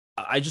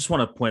I just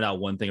want to point out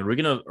one thing. Are we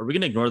gonna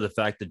ignore the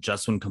fact that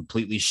Justin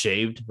completely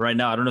shaved right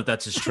now? I don't know if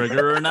that's his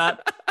trigger or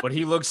not, but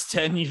he looks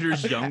 10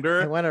 years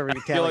younger. I want to I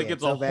feel like retaliate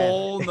it's so a bad.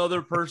 whole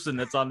nother person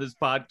that's on this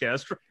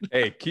podcast.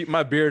 Hey, keep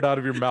my beard out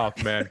of your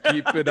mouth, man.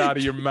 Keep it out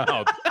of your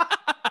mouth.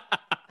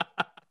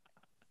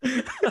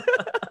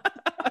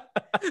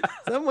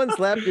 Someone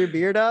slapped your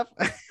beard off.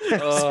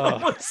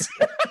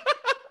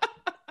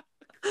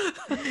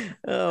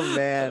 Oh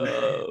man.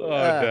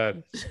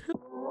 Dad.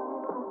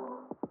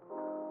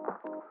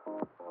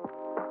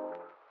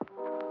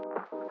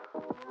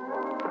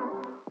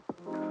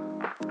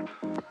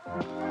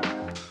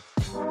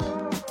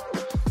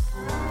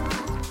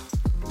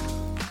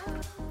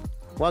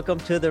 Welcome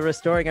to the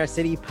Restoring Our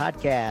City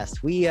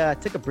podcast. We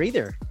took a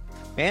breather.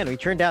 Man, we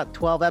churned out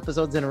 12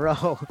 episodes in a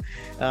row,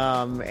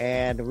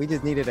 and we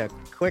just needed a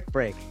quick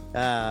break.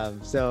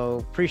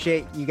 So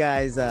appreciate you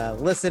guys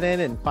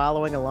listening and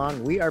following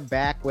along. We are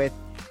back with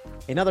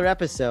another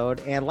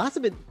episode, and lots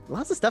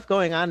of stuff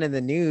going on in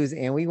the news,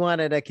 and we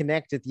wanted to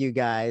connect with you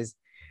guys,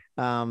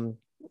 and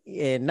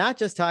not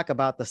just talk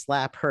about the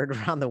slap heard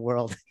around the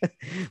world,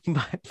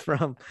 but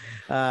from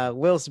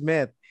Will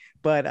Smith.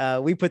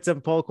 But we put some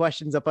poll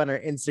questions up on our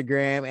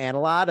Instagram, and a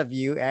lot of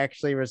you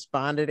actually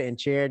responded and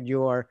shared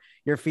your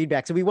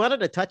feedback. So we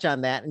wanted to touch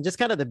on that and just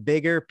kind of the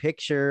bigger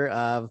picture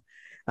of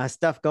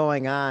stuff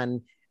going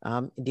on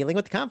dealing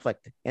with the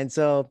conflict. And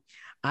so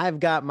I've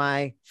got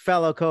my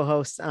fellow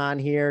co-hosts on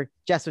here,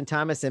 Jessamine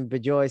Thomas and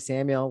Bejoy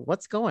Samuel.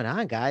 What's going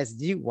on, guys?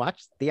 Did you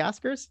watch the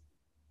Oscars?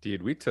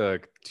 Dude, we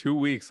took 2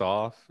 weeks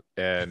off,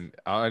 and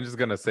I'm just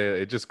going to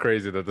say it's just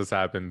crazy that this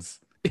happens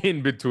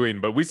in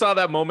between. But we saw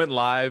that moment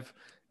live.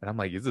 And I'm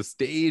like, is this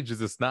staged? Is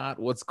this not?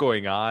 What's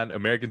going on?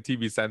 American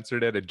TV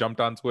censored it. It jumped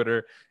on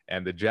Twitter,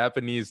 and the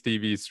Japanese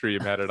TV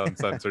stream had it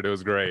uncensored. It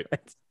was great.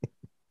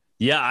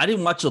 Yeah, I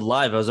didn't watch it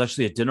live. I was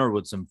actually at dinner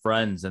with some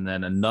friends, and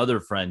then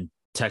another friend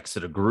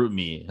texted a group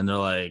me, and they're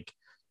like,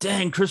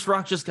 dang, Chris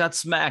Rock just got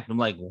smacked. I'm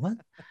like, what?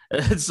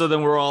 And so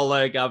then we're all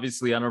like,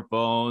 obviously on our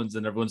phones,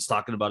 and everyone's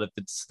talking about if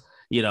it's,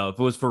 if it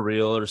was for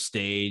real or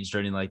staged or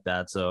anything like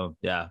that. So,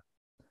 yeah.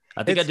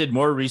 I think I did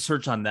more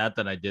research on that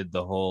than I did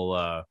the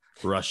whole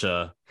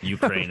Russia,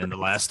 Ukraine in the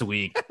last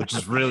week, which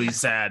is really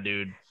sad,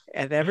 dude.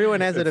 And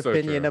everyone has an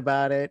opinion so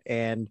about it.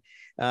 And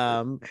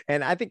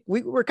I think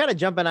we're kind of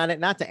jumping on it,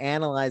 not to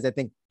analyze, I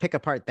think pick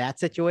apart that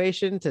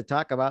situation to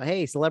talk about,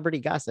 hey, celebrity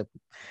gossip.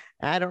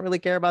 I don't really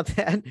care about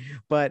that.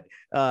 But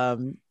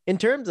in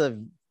terms of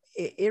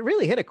it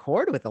really hit a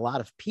chord with a lot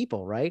of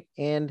people, right?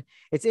 And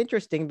it's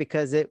interesting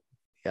because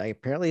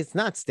apparently it's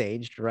not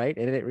staged, right?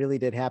 And it really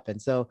did happen.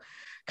 So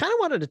kind of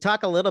wanted to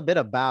talk a little bit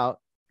about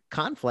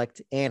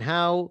conflict and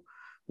how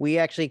we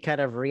actually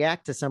kind of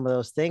react to some of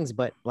those things.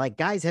 But like,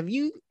 guys, have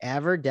you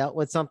ever dealt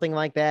with something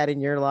like that in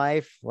your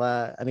life?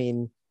 I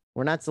mean,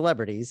 we're not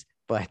celebrities,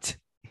 but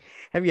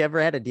have you ever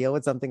had to deal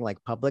with something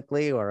like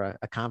publicly or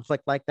a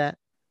conflict like that?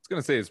 I was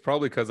going to say it's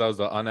probably because I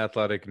was an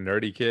unathletic,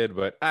 nerdy kid,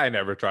 but I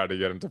never tried to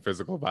get into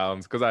physical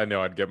violence because I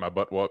know I'd get my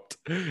butt whooped.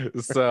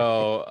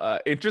 So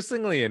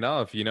interestingly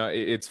enough,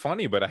 it's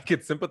funny, but I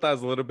could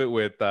sympathize a little bit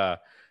with the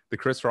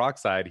Chris Rock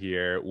side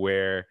here,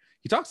 where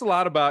he talks a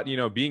lot about,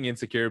 being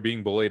insecure,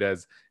 being bullied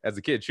as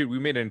a kid. Shoot, we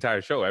made an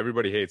entire show,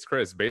 Everybody Hates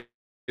Chris,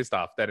 based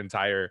off that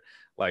entire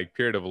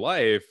period of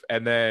life.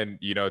 And then,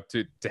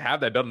 to have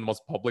that done in the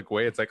most public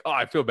way, it's like, oh,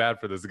 I feel bad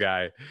for this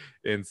guy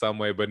in some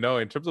way. But no,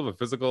 in terms of a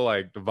physical,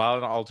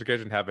 violent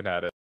altercation, haven't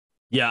had it.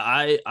 Yeah,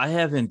 I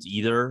haven't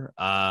either.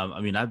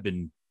 I mean, I've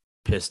been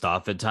pissed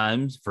off at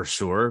times for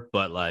sure,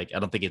 but I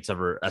don't think it's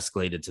ever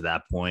escalated to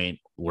that point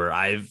where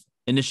I've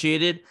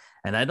initiated.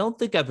 And I don't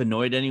think I've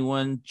annoyed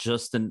anyone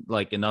just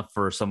enough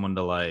for someone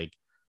to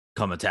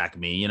come attack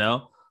me,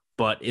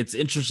 But it's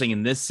interesting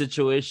in this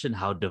situation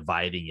how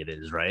dividing it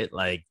is, right?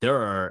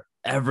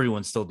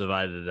 Everyone's still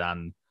divided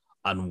on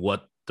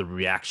what the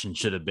reaction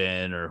should have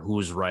been or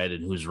who's right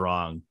and who's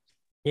wrong.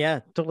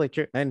 Yeah, totally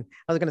true. And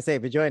I was gonna say,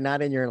 Bejoy,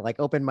 not in your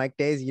open mic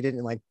days, you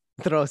didn't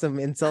throw some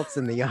insults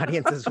in the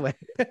audience's way.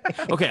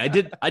 Okay,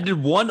 I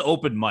did one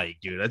open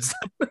mic, dude. That's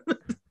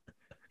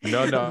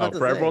No.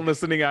 For everyone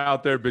listening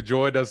out there,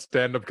 Bejoy does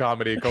stand-up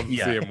comedy. Come see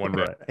him one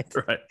day.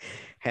 Right.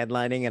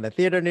 Headlining in a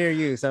theater near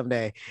you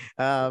someday.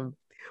 But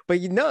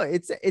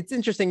it's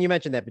interesting you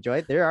mentioned that,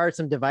 Bejoy. There are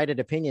some divided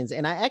opinions.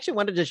 And I actually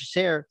wanted to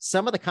share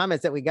some of the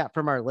comments that we got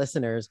from our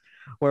listeners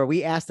where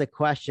we asked the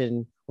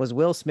question, was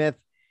Will Smith,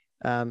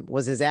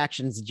 was his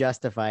actions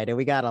justified? And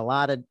we got a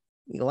lot of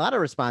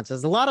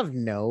responses, a lot of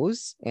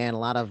no's and a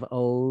lot of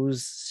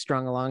O's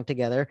strung along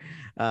together.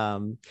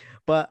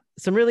 But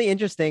some really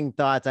interesting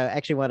thoughts. I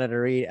actually wanted to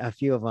read a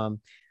few of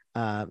them.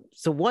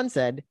 So one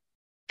said,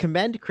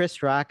 commend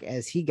Chris Rock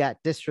as he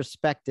got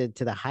disrespected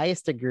to the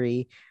highest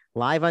degree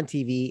live on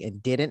TV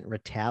and didn't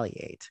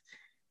retaliate.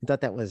 I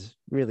thought that was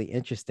really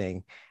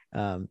interesting.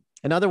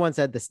 Another one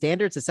said, the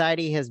standard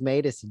society has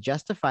made is to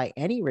justify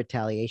any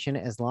retaliation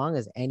as long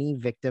as any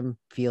victim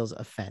feels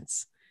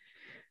offense,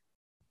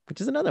 which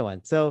is another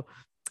one. So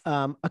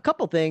a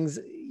couple things,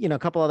 a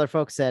couple other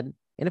folks said,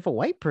 and if a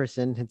white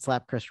person had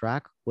slapped Chris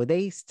Rock, would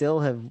they still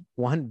have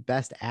won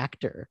Best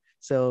Actor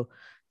So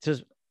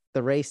just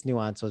the race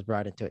nuance was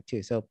brought into it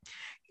too. So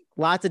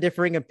lots of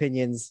differing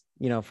opinions,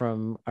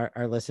 from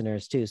our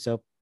listeners too.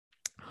 So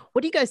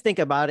what do you guys think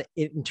about it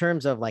in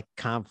terms of like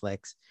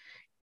conflicts?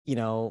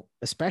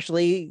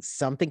 Especially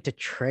something to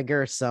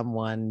trigger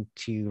someone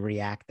to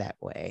react that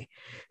way.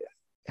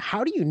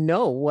 How do you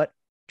know what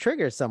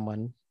triggers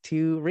someone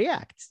to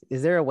react?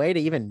 Is there a way to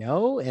even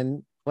know?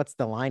 And what's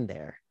the line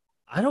there?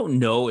 I don't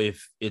know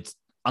if it's,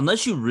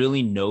 unless you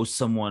really know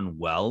someone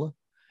well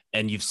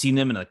and you've seen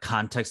them in a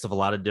context of a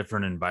lot of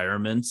different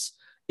environments,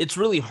 it's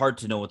really hard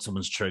to know what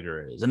someone's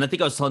trigger is. And I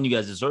think I was telling you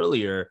guys this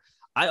earlier.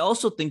 I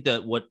also think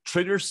that what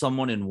triggers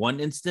someone in one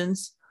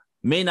instance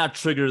may not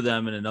trigger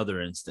them in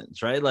another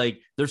instance, right? Like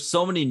there's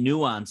so many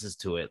nuances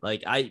to it.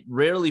 Like I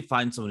rarely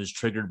find someone who's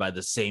triggered by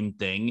the same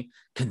thing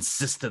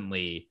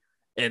consistently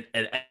and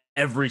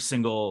every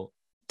single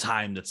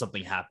time that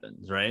something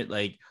happens, right?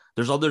 Like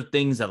there's other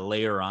things that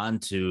layer on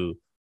to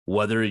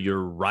whether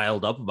you're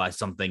riled up by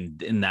something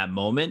in that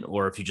moment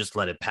or if you just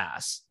let it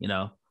pass,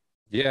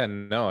 Yeah,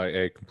 no,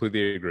 I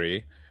completely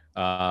agree.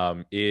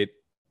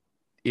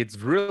 It's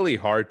really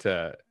hard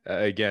to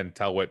again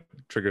tell what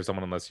triggers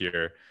someone unless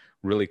you're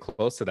really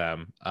close to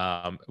them.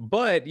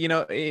 But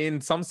in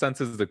some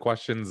senses, the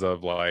questions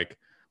of like,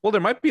 well,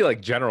 there might be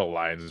like general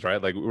lines, right?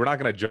 Like we're not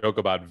going to joke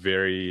about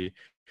very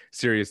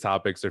serious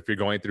topics, or if you're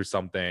going through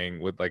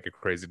something with like a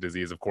crazy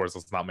disease, of course,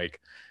 let's not make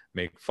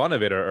fun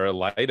of it or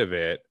light of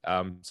it.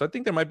 So I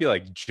think there might be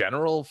like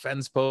general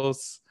fence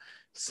posts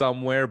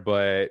somewhere,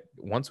 but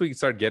once we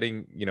start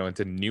getting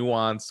into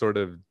nuanced sort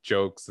of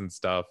jokes and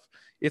stuff,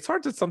 it's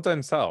hard to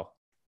sometimes tell.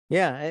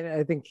 Yeah,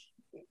 I think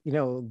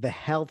the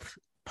health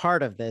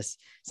part of this,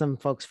 some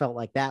folks felt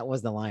like that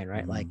was the line,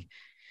 right? Like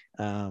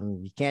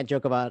you can't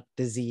joke about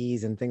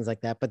disease and things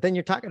like that, but then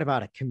you're talking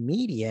about a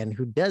comedian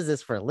who does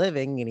this for a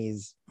living and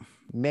he's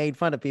made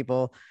fun of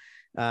people.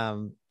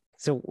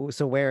 So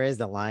where is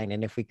the line?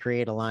 And if we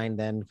create a line,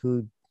 then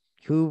who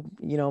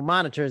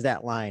monitors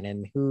that line,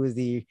 and who is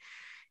the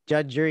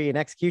judge, jury, and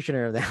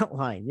executioner of that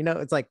line?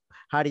 It's like,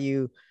 how do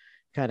you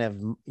kind of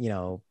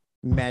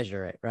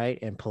measure it, right,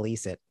 and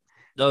police it?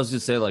 I was gonna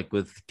say, like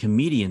with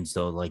comedians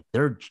though, like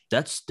they're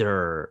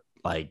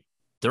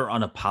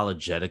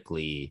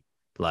unapologetically,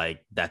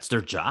 like that's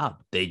their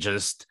job. They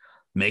just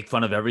make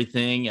fun of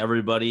everything,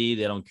 everybody.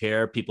 They don't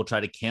care. People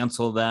try to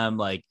cancel them.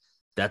 Like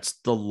that's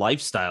the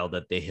lifestyle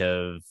that they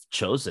have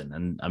chosen,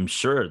 and I'm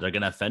sure they're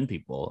gonna offend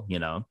people.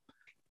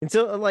 And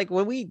so, like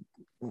when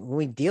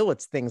we deal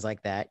with things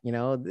like that,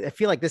 I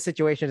feel like this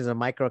situation is a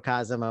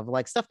microcosm of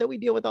like stuff that we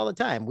deal with all the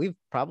time. We've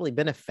probably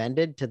been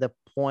offended to the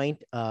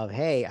point of,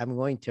 hey, I'm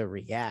going to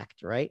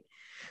react, right?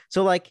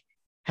 So like,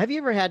 have you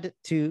ever had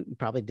to, you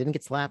probably didn't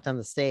get slapped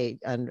on stage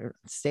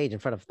in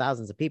front of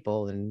thousands of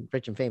people and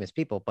rich and famous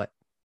people, but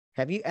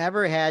have you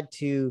ever had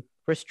to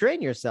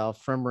restrain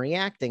yourself from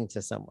reacting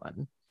to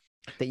someone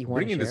that you want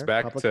bringing to this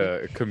back publicly?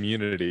 To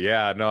community?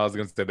 Yeah, no, I was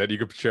gonna say that you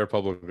could share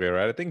publicly,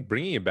 right? I think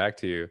bringing it back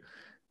to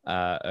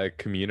a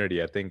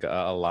community, I think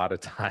a lot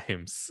of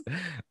times,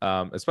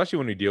 especially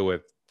when we deal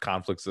with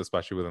conflicts,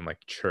 especially within like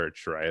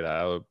church, right?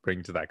 I'll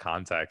bring to that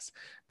context.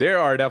 There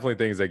are definitely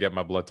things that get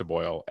my blood to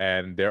boil,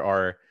 and there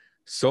are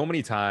so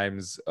many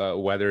times,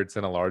 whether it's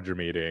in a larger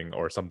meeting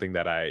or something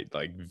that I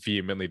like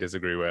vehemently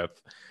disagree with,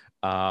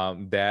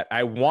 that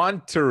I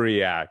want to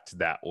react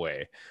that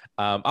way.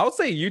 I would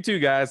say you two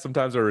guys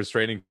sometimes are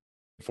restraining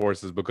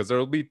forces, because there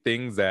will be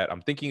things that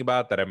I'm thinking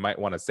about that I might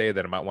want to say,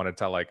 that I might want to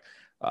tell like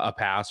a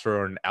pastor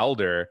or an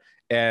elder.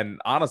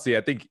 And honestly,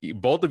 I think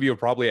both of you have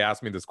probably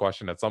asked me this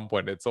question at some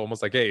point. It's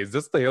almost like, hey, is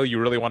this the hill you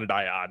really want to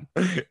die on?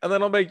 And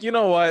then I'm like, you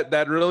know what?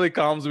 That really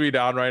calms me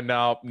down right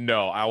now.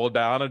 No, I will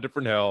die on a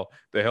different hill.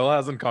 The hill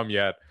hasn't come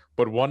yet,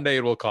 but one day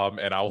it will come,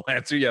 and I will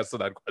answer yes to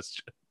that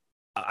question.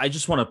 I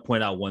just want to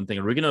point out one thing.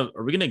 Are we gonna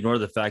ignore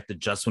the fact that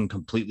Justin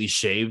completely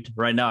shaved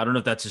right now? I don't know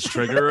if that's his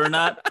trigger or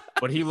not,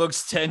 but he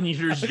looks 10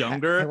 years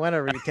younger. I want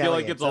to feel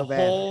like it's so a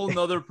whole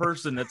nother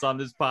person that's on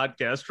this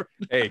podcast.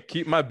 Hey,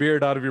 keep my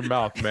beard out of your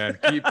mouth, man.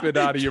 Keep it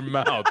out of your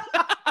mouth.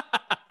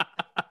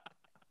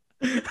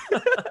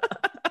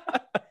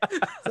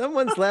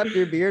 Someone slapped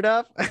your beard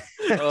off.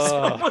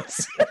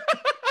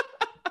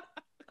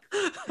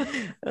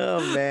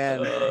 Oh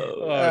man.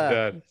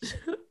 Dad.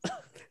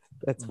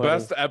 That's funny.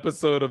 Best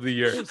episode of the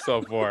year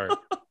so far.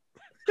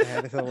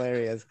 That is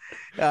hilarious.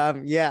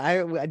 Yeah,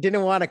 I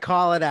didn't want to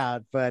call it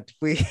out, but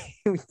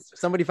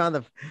somebody found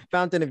the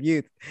fountain of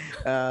youth.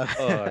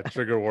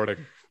 Trigger warning.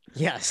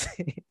 Yes.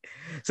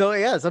 So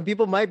yeah, some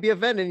people might be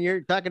offended. And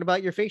you're talking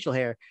about your facial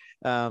hair,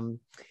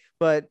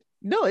 but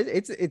no,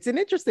 it's an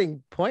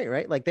interesting point,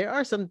 right? Like there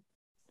are some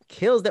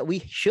kills that we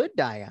should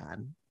die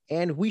on,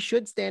 and we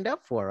should stand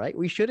up for, right?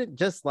 We shouldn't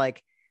just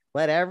like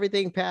let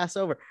everything pass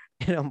over.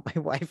 My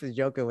wife is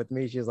joking with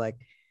me. She's like,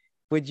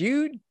 would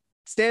you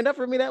stand up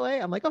for me that way?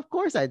 I'm like, of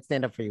course I'd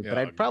stand up for you, but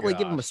I'd probably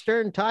give him a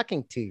stern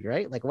talking to,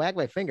 right? Like wag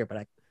my finger, but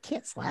I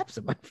can't slap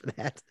someone for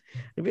that.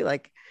 It'd be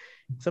like,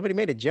 somebody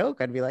made a joke.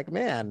 I'd be like,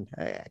 man,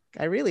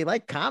 I really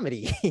like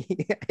comedy.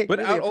 But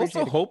really I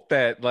also hope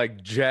that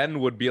like Jen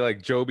would be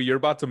like, Joby, you're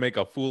about to make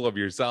a fool of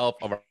yourself,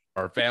 of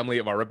our family,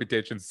 of our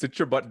reputation. Sit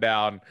your butt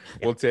down.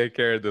 We'll take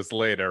care of this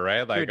later,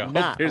 right? Like, I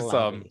hope there's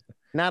some.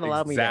 Not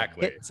allow me to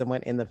Exactly. hit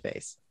someone in the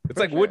face. It's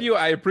like, would you?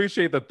 I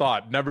appreciate the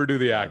thought. Never do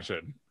the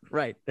action.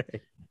 Right.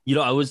 You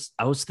know, I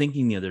was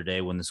thinking the other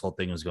day when this whole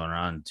thing was going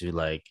on to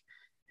like,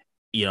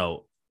 you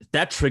know,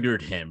 that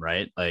triggered him,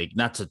 right? Like,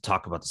 not to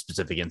talk about the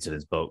specific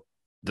incidents, but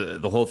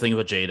the whole thing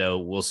about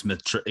Jada, Will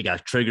Smith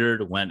got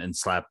triggered, went and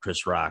slapped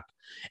Chris Rock.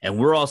 And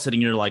we're all sitting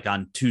here like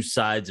on two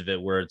sides of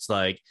it, where it's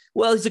like,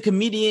 well, he's a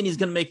comedian. He's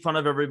going to make fun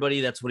of everybody.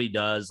 That's what he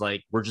does.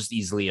 Like, we're just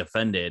easily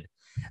offended.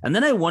 And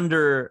then I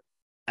wonder,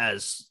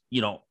 as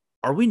you know,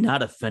 are we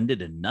not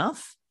offended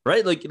enough?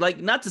 Right. Like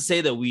not to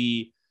say that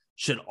we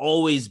should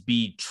always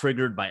be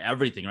triggered by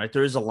everything. Right.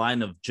 There is a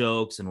line of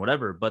jokes and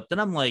whatever. But then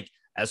I'm like,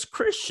 as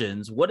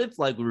Christians, what if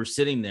like we were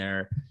sitting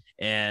there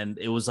and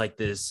it was like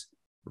this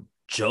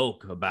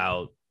joke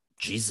about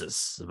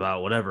Jesus,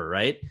 about whatever,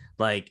 right?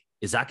 Like,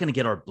 is that going to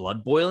get our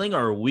blood boiling,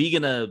 or are we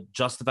going to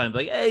justify and be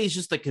like, hey, he's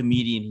just a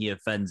comedian, he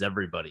offends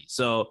everybody?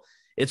 So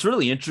it's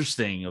really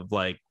interesting of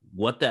like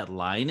what that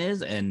line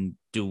is, and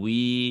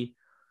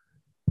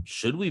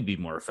should we be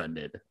more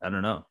offended? I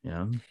don't know.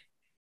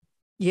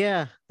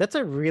 Yeah, that's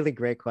a really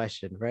great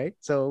question, right?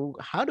 So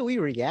how do we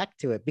react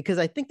to it? Because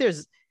I think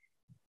there's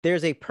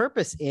a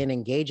purpose in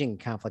engaging in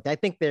conflict. I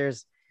think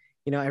there's,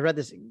 I read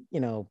this,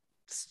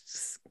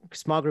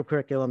 small group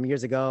curriculum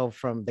years ago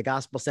from the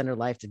Gospel Center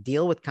Life to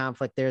deal with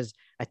conflict. There's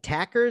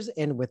attackers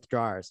and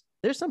withdrawers.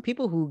 There's some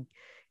people who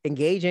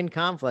engage in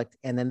conflict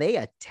and then they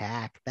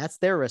attack. That's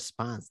their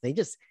response. They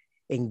just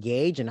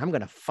engage and I'm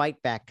going to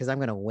fight back because I'm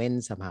going to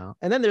win somehow.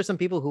 And then there's some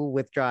people who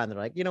withdraw and they're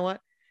like, you know what?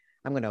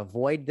 I'm going to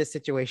avoid this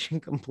situation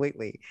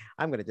completely.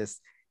 I'm going to just,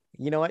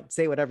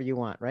 say whatever you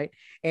want, right?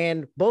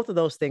 And both of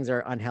those things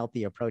are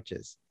unhealthy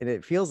approaches. And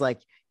it feels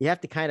like you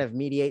have to kind of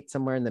mediate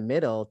somewhere in the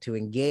middle to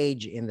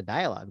engage in the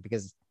dialogue,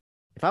 because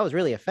if I was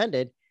really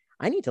offended,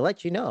 I need to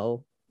let you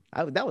know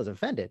that was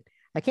offended.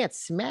 I can't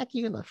smack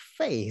you in the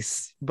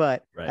face,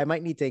 but right. I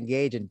might need to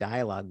engage in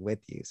dialogue with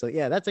you. So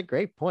yeah, that's a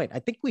great point. I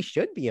think we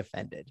should be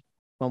offended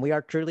when we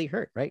are truly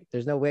hurt, right?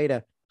 There's no way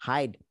to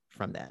hide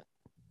from that.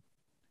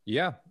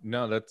 Yeah,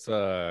 no, that's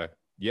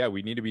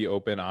we need to be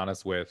open,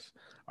 honest with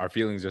our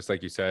feelings, just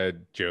like you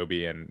said,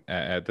 Joby. And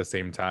at the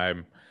same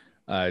time,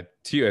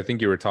 too, I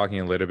think you were talking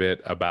a little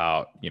bit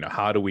about,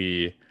 how do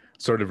we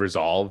sort of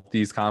resolve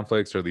these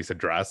conflicts, or at least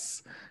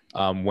address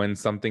when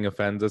something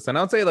offends us. And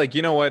I would say, like,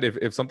 you know what,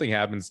 if something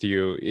happens to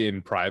you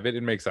in private,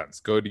 it makes sense.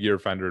 Go to your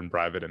offender in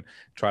private and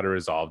try to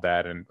resolve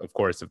that. And of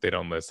course, if they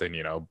don't listen,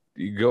 you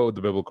go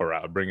the biblical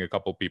route, bring a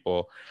couple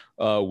people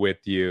with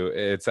you,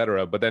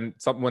 etc. But then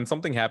when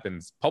something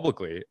happens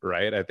publicly,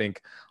 right, I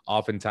think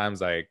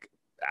oftentimes, like,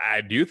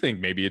 I do think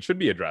maybe it should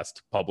be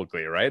addressed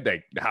publicly, right?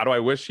 Like, how do I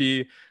wish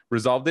he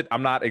resolved it?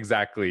 I'm not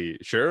exactly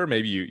sure.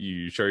 Maybe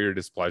you show your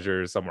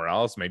displeasure somewhere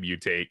else. Maybe you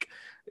take,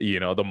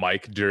 the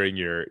mic during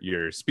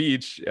your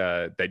speech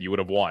that you would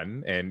have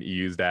won, and you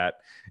use that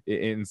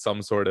in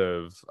some sort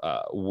of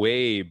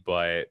way.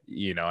 But,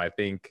 I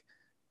think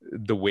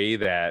the way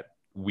that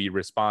we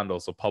respond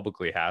also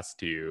publicly has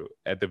to,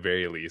 at the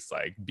very least,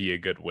 like, be a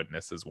good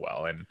witness as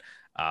well. And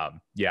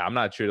I'm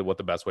not sure what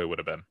the best way would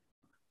have been.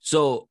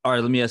 So, all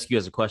right, let me ask you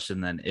guys a question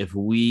then. Have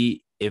you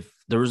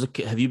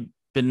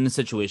been in a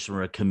situation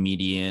where a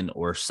comedian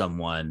or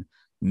someone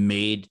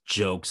made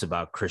jokes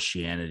about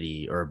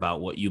Christianity or about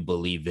what you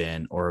believe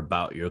in or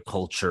about your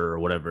culture or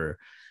whatever?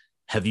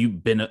 Have you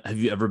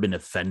ever been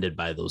offended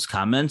by those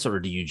comments,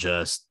 or do you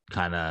just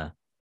kind of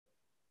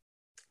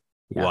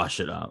wash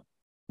it out?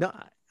 No,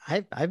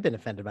 I've been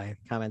offended by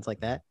comments like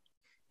that.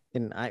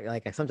 And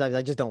sometimes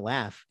I just don't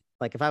laugh.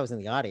 Like, if I was in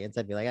the audience,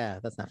 I'd be like,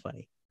 that's not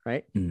funny.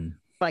 Right. Mm.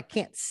 But I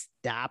can't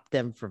stop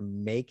them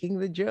from making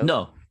the joke.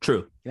 No,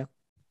 true.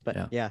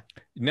 But yeah.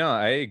 No,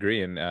 I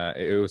agree. And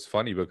it was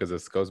funny because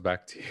this goes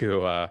back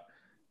to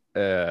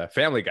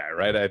Family Guy,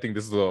 right? I think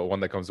this is the one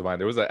that comes to mind.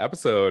 There was an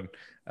episode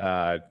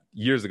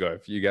years ago,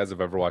 if you guys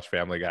have ever watched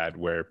Family Guy,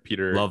 where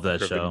Peter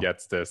Griffin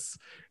gets this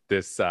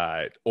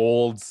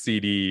old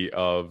CD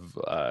of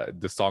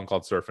the song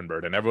called Surfing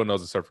Bird, and everyone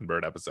knows the Surfing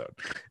Bird episode.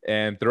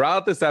 And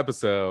throughout this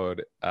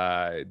episode,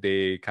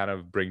 they kind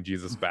of bring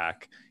Jesus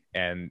back,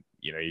 and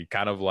he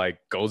kind of like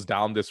goes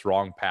down this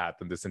wrong path,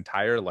 and this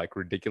entire like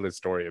ridiculous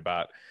story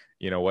about,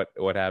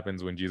 what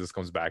happens when Jesus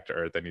comes back to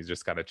earth and he's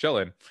just kind of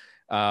chilling.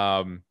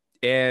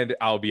 And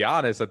I'll be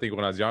honest, I think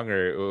when I was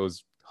younger, it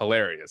was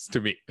hilarious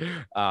to me.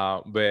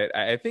 But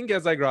I think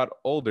as I got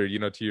older,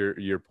 to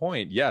your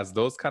point, yes,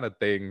 those kind of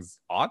things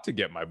ought to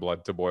get my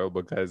blood to boil,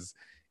 because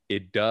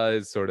it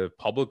does sort of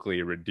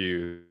publicly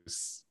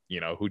reduce,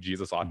 who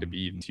Jesus ought to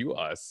be to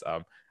us.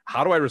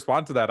 How do I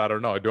respond to that? I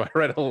don't know. Do I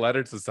write a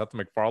letter to Seth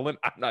MacFarlane?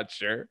 I'm not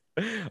sure.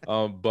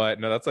 But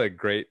no, that's a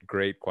great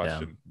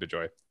question,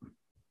 DeJoy.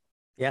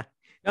 Yeah.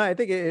 No, I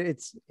think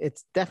it's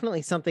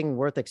definitely something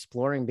worth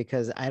exploring,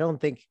 because I don't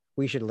think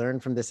we should learn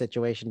from this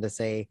situation to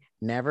say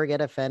never get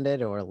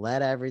offended or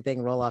let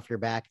everything roll off your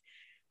back,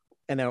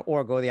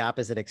 or go the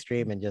opposite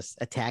extreme and just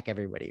attack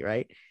everybody,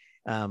 right?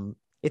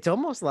 It's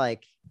almost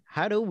like,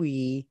 how do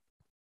we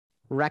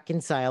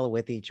reconcile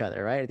with each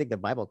other, right? I think the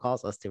Bible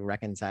calls us to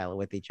reconcile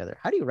with each other.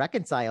 How do you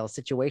reconcile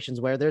situations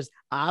where there's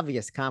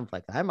obvious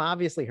conflict? I'm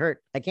obviously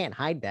hurt. I can't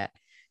hide that.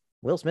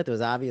 Will Smith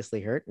was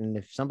obviously hurt. And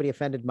if somebody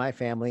offended my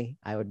family,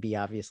 I would be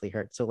obviously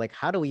hurt. So like,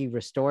 how do we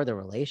restore the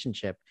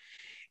relationship?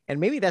 And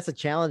maybe that's a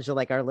challenge to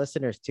like our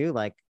listeners too.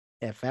 Like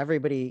if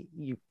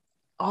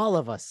all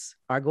of us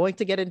are going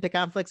to get into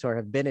conflicts or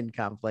have been in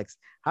conflicts,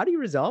 how do you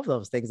resolve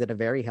those things in a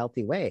very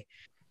healthy way?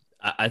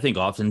 I think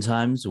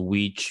oftentimes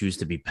we choose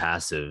to be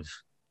passive.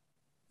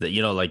 That,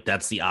 like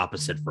that's the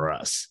opposite for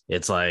us.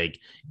 It's like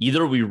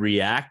either we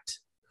react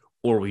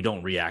or we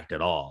don't react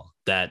at all.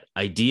 That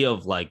idea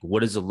of like,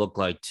 what does it look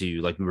like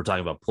to, like we were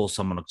talking about, pull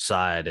someone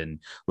aside and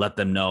let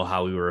them know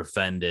how we were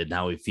offended and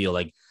how we feel.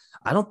 Like,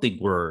 I don't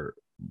think a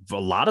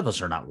lot of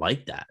us are not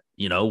like that.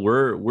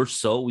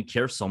 We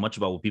care so much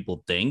about what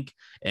people think,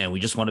 and we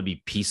just want to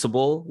be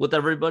peaceable with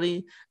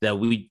everybody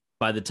that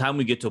by the time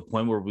we get to a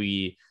point where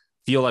we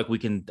feel like we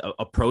can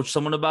approach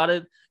someone about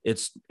it,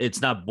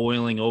 it's not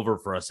boiling over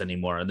for us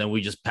anymore. And then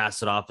we just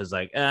pass it off as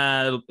like,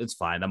 it's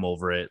fine. I'm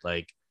over it.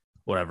 Like,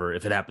 whatever.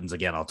 If it happens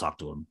again, I'll talk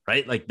to him.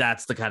 Right. Like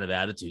that's the kind of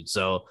attitude.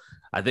 So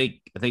I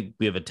think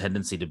we have a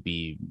tendency to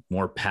be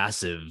more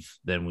passive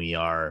than we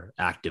are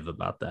active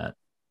about that.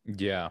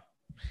 Yeah.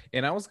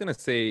 And I was going to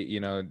say,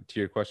 to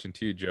your question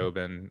too, Job,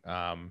 and,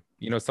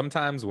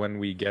 sometimes when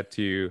we get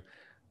to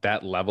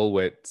that level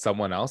with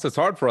someone else, it's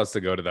hard for us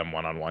to go to them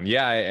one-on-one.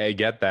 Yeah, I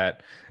get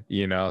that.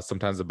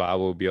 Sometimes the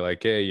Bible will be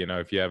like, hey,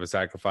 if you have a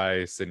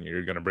sacrifice and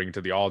you're going to bring it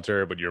to the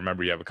altar, but you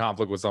remember you have a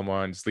conflict with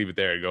someone, just leave it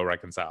there, go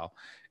reconcile,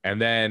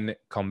 and then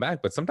come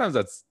back. But sometimes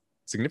that's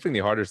significantly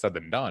harder said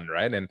than done,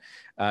 right? And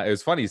it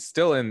was funny,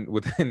 still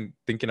within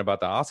thinking about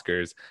the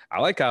Oscars, I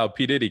like how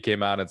P. Diddy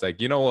came out and it's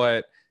like, you know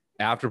what,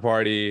 after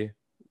party,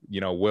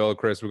 Will,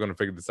 Chris, we're going to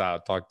figure this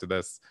out, talk to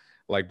this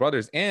like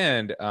brothers.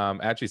 And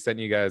actually sent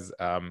you guys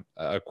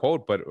a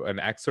quote, but an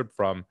excerpt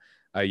from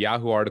a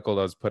Yahoo article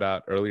that was put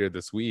out earlier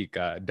this week.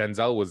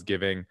 Denzel was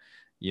giving,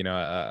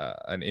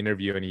 an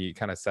interview, and he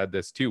kind of said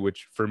this too,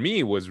 which for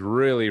me was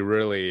really,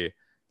 really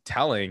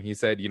telling. He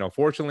said,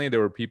 fortunately, there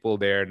were people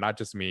there, not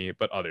just me,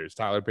 but others.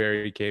 Tyler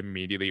Perry came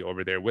immediately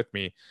over there with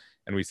me,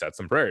 and we said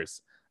some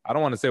prayers. I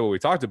don't want to say what we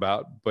talked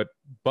about, but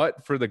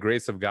for the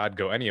grace of God,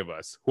 go any of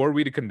us. Who are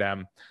we to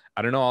condemn?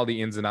 I don't know all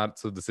the ins and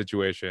outs of the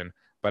situation,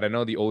 but I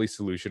know the only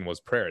solution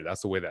was prayer.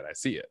 That's the way that I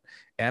see it.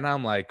 And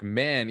I'm like,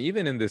 man,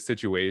 even in this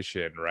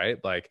situation, right?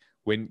 Like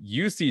when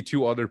you see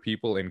two other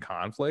people in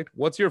conflict,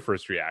 what's your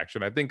first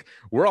reaction? I think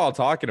we're all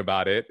talking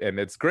about it and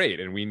it's great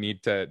and we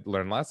need to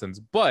learn lessons.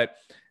 But,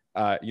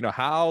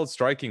 how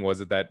striking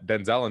was it that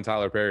Denzel and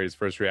Tyler Perry's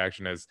first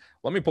reaction is,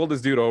 let me pull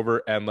this dude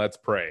over and let's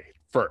pray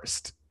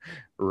first.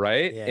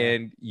 Right. Yeah.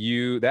 And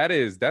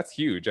that's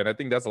huge. And I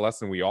think that's a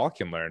lesson we all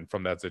can learn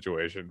from that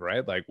situation,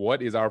 right? Like,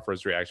 what is our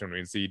first reaction when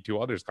we see two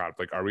others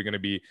conflict? Are we going to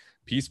be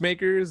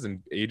peacemakers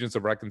and agents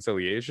of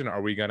reconciliation?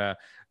 Are we going to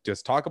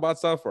just talk about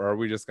stuff, or are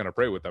we just going to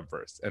pray with them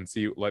first and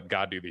let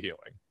God do the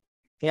healing?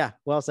 Yeah.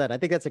 Well said. I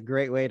think that's a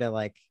great way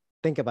to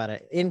think about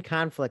it. In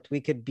conflict,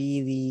 we could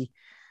be the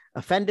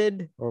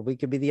offended or we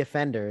could be the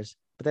offenders,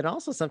 but then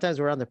also sometimes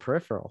we're on the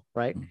peripheral,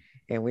 right?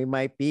 And we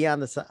might be on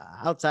the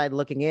outside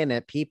looking in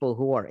at people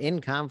who are in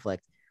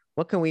conflict.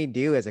 What can we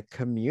do as a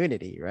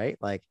community, right?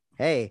 Like,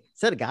 hey,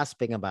 instead of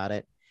gossiping about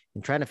it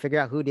and trying to figure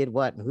out who did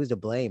what and who's to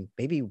blame,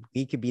 maybe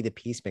we could be the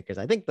peacemakers.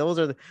 I think those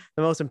are the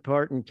most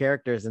important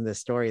characters in this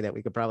story that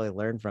we could probably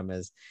learn from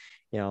is,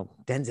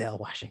 Denzel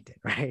Washington,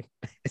 right?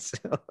 So,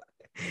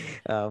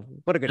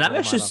 what a good.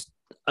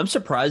 I'm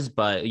surprised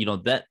by,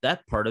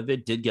 that part of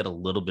it did get a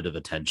little bit of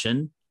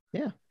attention.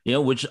 Yeah.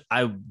 Which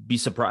I'd be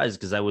surprised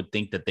because I would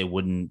think that they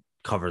wouldn't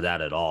cover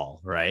that at all,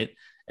 right?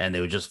 And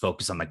they would just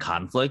focus on the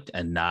conflict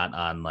and not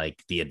on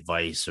like the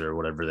advice or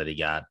whatever that he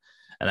got.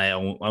 And I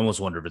almost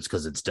wonder if it's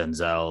because it's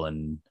Denzel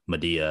and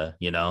Medea,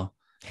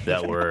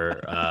 that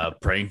were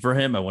praying for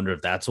him. I wonder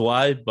if that's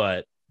why.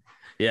 But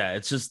yeah,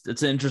 it's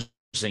interesting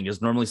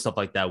because normally stuff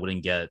like that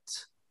wouldn't get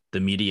the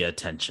media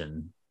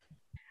attention.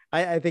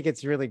 I think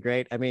it's really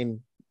great. I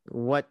mean,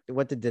 what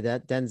did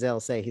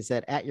Denzel say? He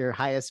said, at your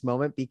highest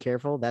moment, be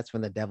careful. That's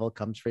when the devil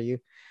comes for you,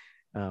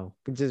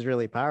 which is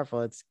really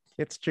powerful.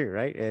 It's true,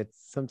 right?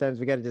 It's sometimes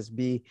we got to just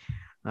be,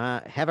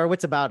 have our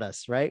wits about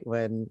us, right?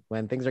 When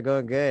things are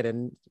going good,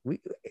 and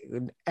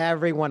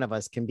every one of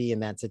us can be in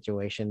that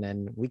situation,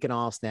 and we can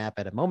all snap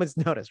at a moment's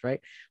notice,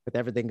 right? With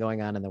everything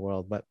going on in the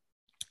world. But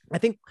I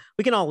think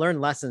we can all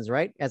learn lessons,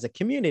 right? As a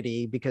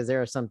community, because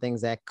there are some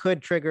things that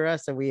could trigger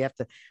us, and we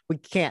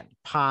can't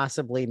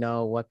possibly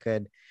know what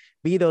could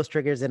be those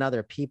triggers in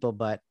other people,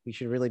 but we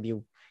should really be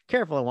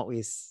careful in what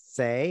we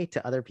say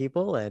to other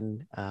people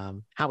and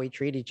how we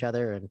treat each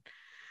other. And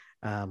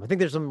I think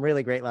there's some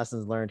really great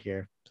lessons learned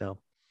here. So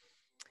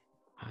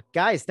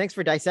guys, thanks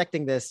for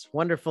dissecting this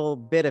wonderful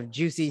bit of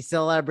juicy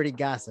celebrity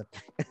gossip.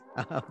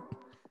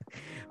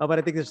 But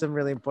I think there's some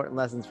really important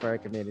lessons for our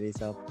community.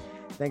 So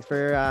thanks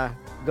for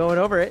going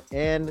over it,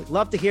 and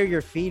love to hear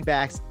your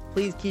feedbacks.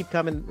 Please keep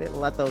coming.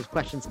 Let those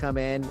questions come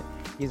in.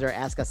 Use our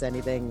Ask Us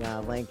Anything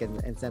link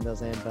and send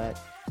those in. But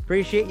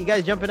appreciate you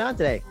guys jumping on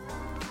today.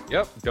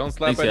 Yep. Don't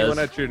slap Thanks, anyone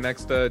guys. at your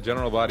next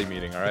general body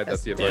meeting. All right.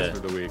 That's the advice Yeah. for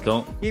the week.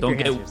 Don't Keep your hands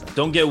to get yourself.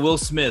 don't get Will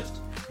Smith.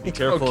 Be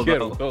careful Don't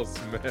about get Will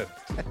Smith.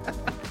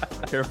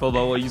 careful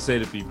about what you say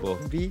to people.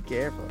 Be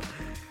careful.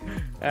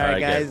 All right, right,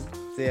 guys.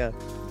 See ya.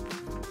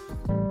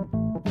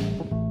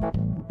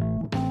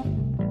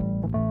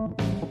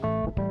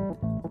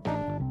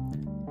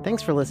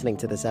 Thanks for listening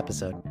to this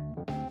episode.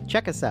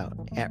 Check us out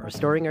at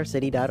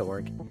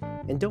restoringourcity.org,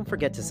 and don't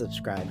forget to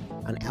subscribe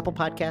on Apple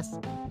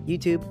Podcasts,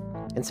 YouTube,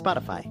 and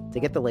Spotify to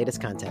get the latest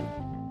content.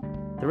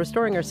 The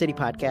Restoring Our City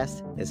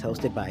podcast is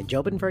hosted by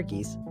Jobin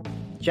Verghese,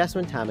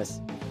 Jeswyn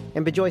Thomas,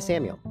 and Bejoy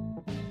Samuel.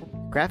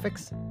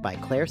 Graphics by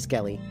Claire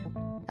Skelly,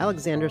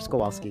 Alexander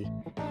Skowalski,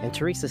 and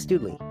Teresa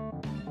Studley.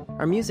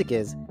 Our music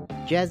is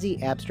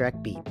Jazzy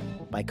Abstract Beat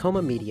by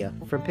Coma Media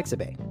from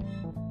Pixabay.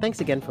 Thanks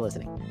again for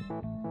listening.